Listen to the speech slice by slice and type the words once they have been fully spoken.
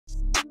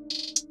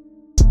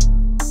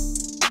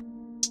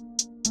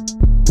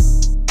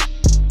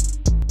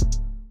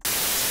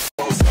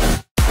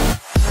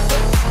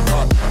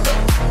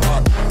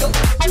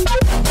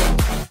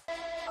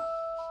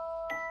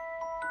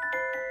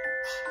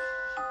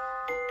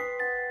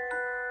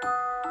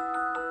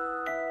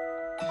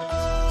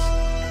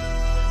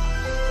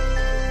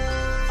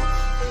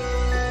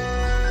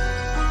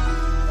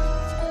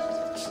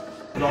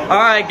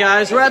Alright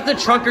guys, we're at the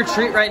trunk or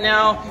treat right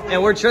now,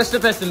 and we're dressed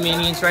up as the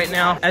minions right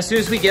now. As soon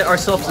as we get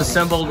ourselves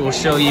assembled, we'll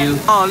show you.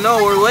 Oh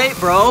no, we're late,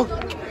 bro.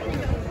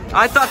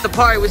 I thought the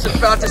party was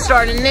about to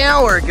start an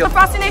hour ago.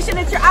 Frosty Nation,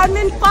 it's your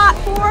admin Bot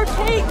 4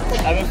 Kate.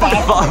 I'm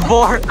Bot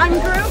 4. I'm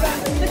Drew.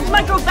 This is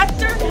my girl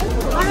Vector.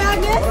 I'm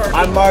Agnes.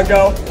 I'm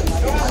Margot.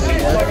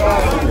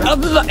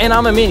 And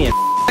I'm a minion.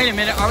 Wait a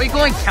minute, are we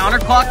going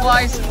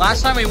counterclockwise?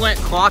 Last time we went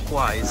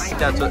clockwise.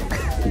 That's what.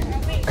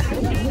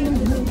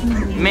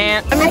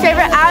 Man. I'm your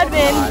favorite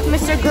admin,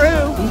 Mr.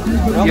 Gru.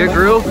 You're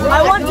Gru?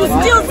 I want to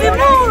steal the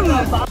moon!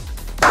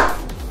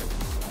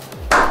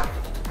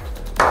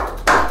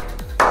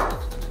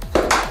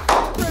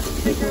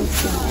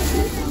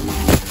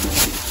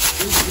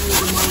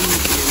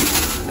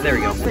 There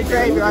we go. The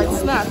graveyard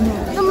snap.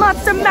 The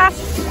monster mash.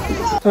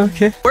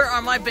 Okay. Where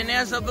are my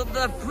bananas? Grab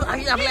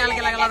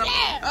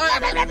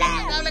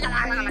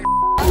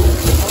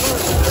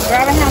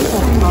a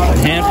handful.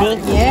 Handful?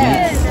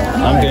 Yes.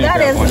 I'm good.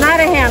 That is not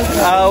a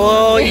handful.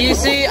 Well, you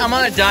see, I'm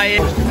on a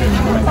diet.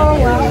 Oh,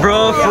 wow.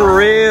 Bro, for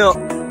real.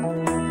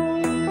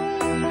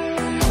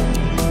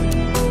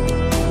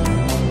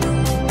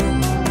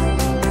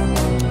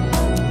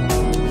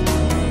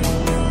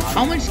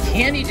 How much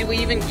candy do we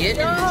even get in this thing,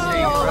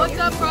 bro? What's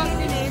up,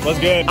 Frosty Nation? What's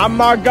good? I'm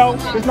Margot.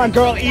 This is my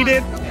girl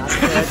Edith.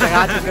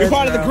 We're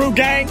part of the group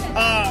gang.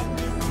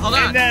 Hold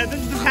on. And this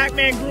is the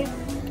Pac-Man group.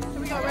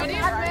 We all ready?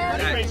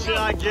 Great shit,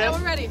 I guess.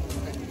 We're ready.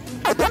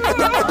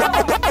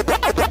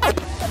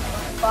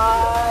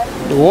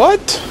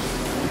 What?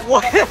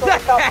 What the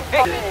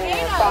heck?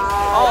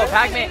 Oh,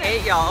 Pac-Man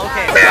ate y'all.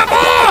 Okay.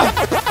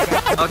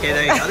 Okay,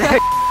 there you go.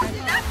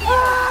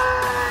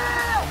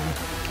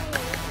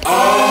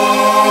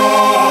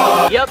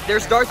 Yep,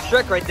 there's Darth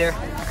Shrek right there.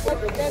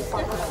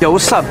 Yo,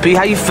 what's up, B?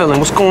 How you feeling?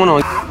 What's going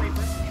on?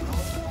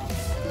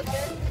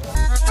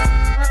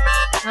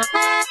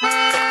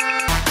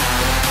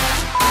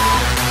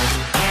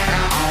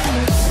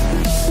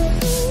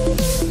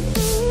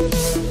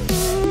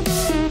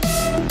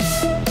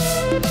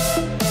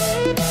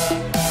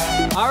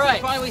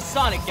 Alright, finally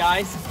Sonic,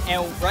 guys.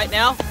 And right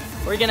now,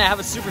 we're gonna have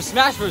a Super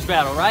Smash Bros.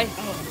 Battle, right?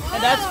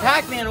 And that's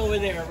Pac-Man over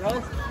there,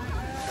 bro.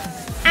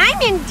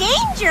 I'm in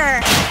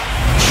danger.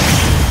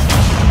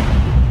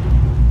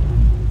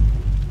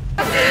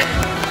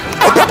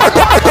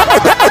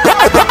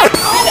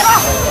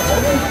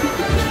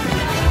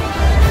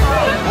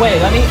 Wait,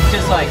 let me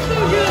just like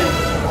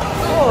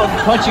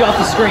punch you off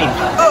the screen.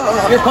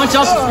 Here, punch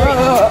off the screen.